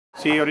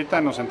Sí, ahorita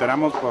nos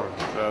enteramos por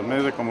los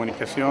medios de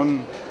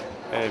comunicación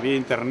vía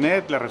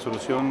internet, la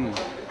resolución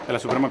de la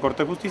Suprema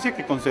Corte de Justicia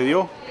que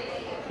concedió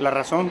la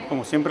razón,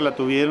 como siempre la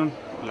tuvieron,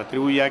 la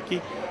Tribu Yaqui,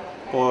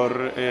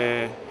 por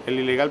el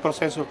ilegal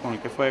proceso con el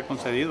que fue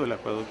concedido el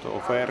acueducto,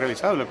 o fue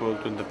realizado el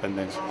acueducto de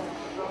Independencia.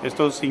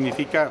 Esto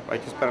significa, hay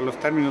que esperar los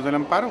términos del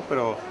amparo,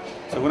 pero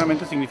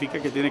seguramente significa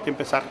que tiene que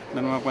empezar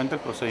de nueva cuenta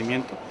el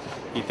procedimiento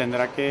y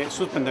tendrá que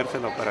suspenderse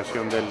la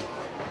operación del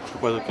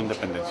acueducto de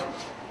Independencia.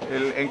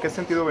 ¿En qué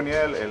sentido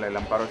venía el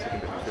amparo ese que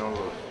interpusieron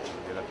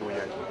de la Tribu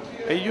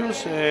Yaqui?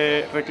 Ellos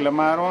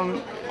reclamaron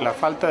la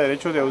falta de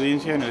derecho de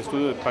audiencia en el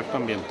estudio de impacto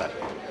ambiental.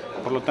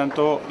 Por lo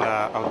tanto,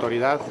 la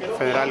autoridad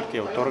federal que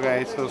otorga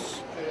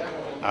esas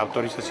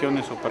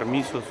autorizaciones o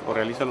permisos o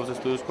realiza los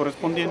estudios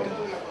correspondientes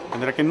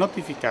tendrá que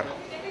notificar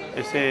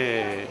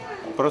ese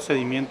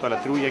procedimiento a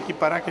la Tribu Yaqui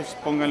para que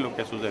expongan lo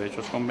que a sus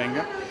derechos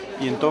convenga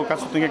y en todo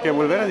caso tenga que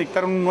volver a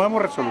dictar un nuevo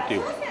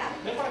resolutivo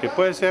que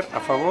puede ser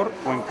a favor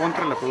o en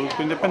contra del acueducto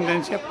de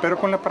Independencia, pero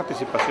con la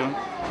participación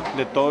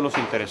de todos los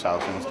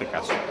interesados en este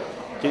caso.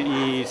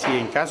 Y si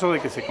en caso de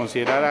que se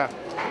considerara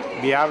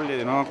viable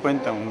de nueva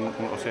cuenta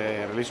o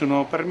se realice un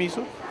nuevo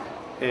permiso,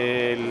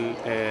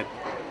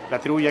 la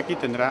Tribu Yaqui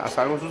tendrá a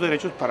salvo sus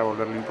derechos para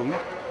volverlo a impugnar.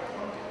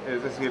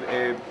 Es decir,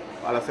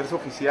 al hacerse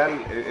oficial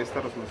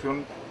esta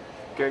resolución,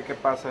 ¿qué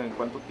pasa? ¿En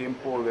cuánto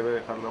tiempo debe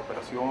dejar la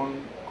operación?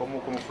 ¿Cómo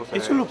procede?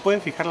 Eso lo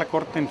puede fijar la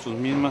Corte en sus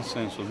mismos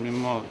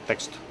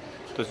textos.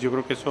 Entonces yo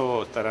creo que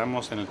eso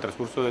estaremos en el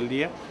transcurso del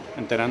día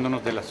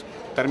enterándonos de los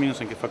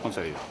términos en que fue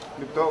concedido.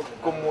 Diputado,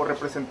 como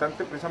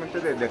representante precisamente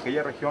de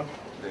aquella región,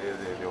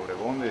 de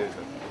Obregón, de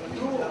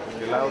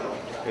aquel lado,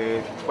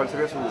 ¿cuál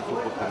sería su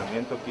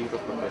posicionamiento aquí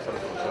respecto a esa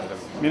resolución?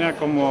 Mira,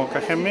 como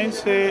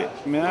cajemense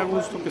me da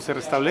gusto que se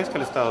restablezca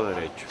el Estado de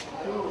Derecho.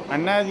 A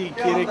nadie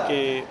quiere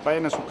que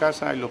vayan a su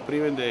casa y lo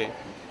priven de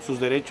sus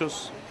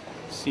derechos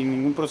sin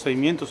ningún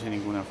procedimiento, sin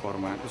ninguna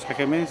forma. Los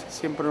cajemenses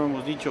siempre lo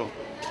hemos dicho,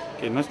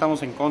 que no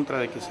estamos en contra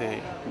de que se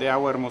dé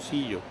agua a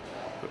Hermosillo,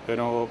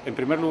 pero en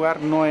primer lugar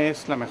no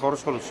es la mejor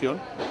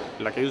solución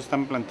la que ellos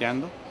están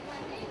planteando.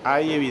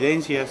 Hay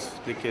evidencias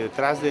de que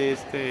detrás de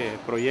este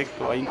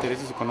proyecto hay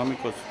intereses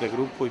económicos de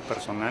grupo y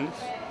personales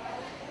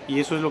y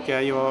eso es lo que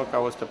ha llevado a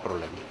cabo este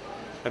problema.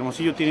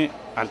 Hermosillo tiene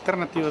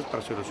alternativas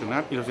para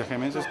solucionar y los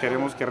cajemenses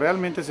queremos que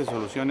realmente se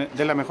solucione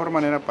de la mejor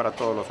manera para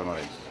todos los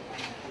sonorenses.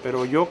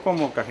 Pero yo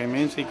como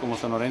cajemense y como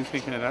sonorense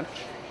en general,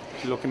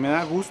 lo que me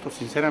da gusto,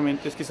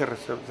 sinceramente, es que se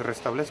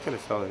restablezca el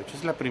Estado de Derecho.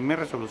 Es la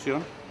primera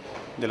resolución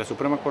de la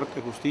Suprema Corte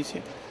de Justicia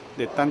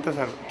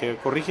que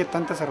corrige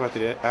tantas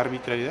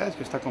arbitrariedades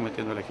que está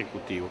cometiendo el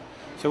Ejecutivo.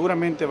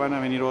 Seguramente van a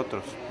venir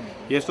otros.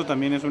 Y esto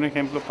también es un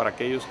ejemplo para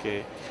aquellos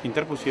que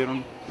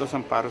interpusieron los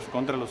amparos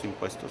contra los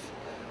impuestos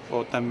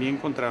o también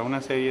contra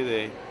una serie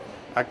de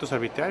actos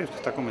arbitrarios que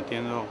está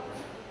cometiendo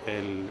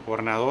el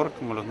gobernador,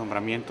 como los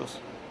nombramientos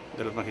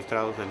de los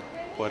magistrados del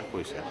Poder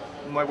Judicial.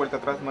 ¿No hay vuelta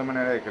atrás? ¿No hay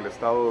manera de que el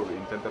Estado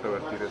intente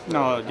revertir esto?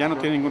 No, ya no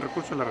tiene ningún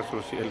recurso,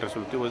 el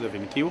resolutivo es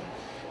definitivo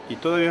y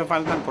todavía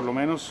faltan por lo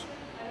menos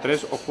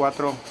 3 o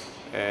 4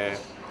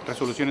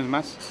 resoluciones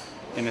más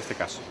en este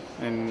caso.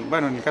 En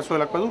el caso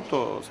del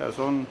acueducto, o sea,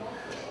 son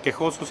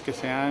quejosos que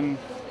se han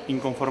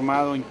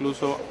inconformado,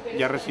 incluso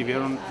ya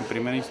recibieron en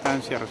primera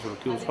instancia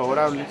resolutivos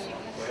favorables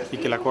y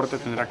que la Corte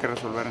tendrá que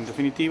resolver en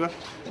definitiva,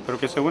 pero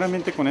que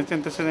seguramente con este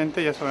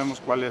antecedente ya sabemos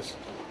cuáles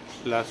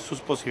sus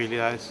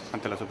posibilidades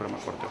ante la Suprema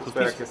Corte de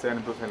Justicia. ¿Espera que sean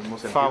entonces en el mismo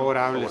sentido?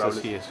 Favorables,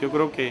 así es. Yo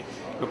creo que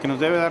lo que nos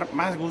debe dar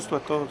más gusto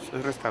a todos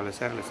es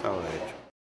restablecer el Estado de Derecho.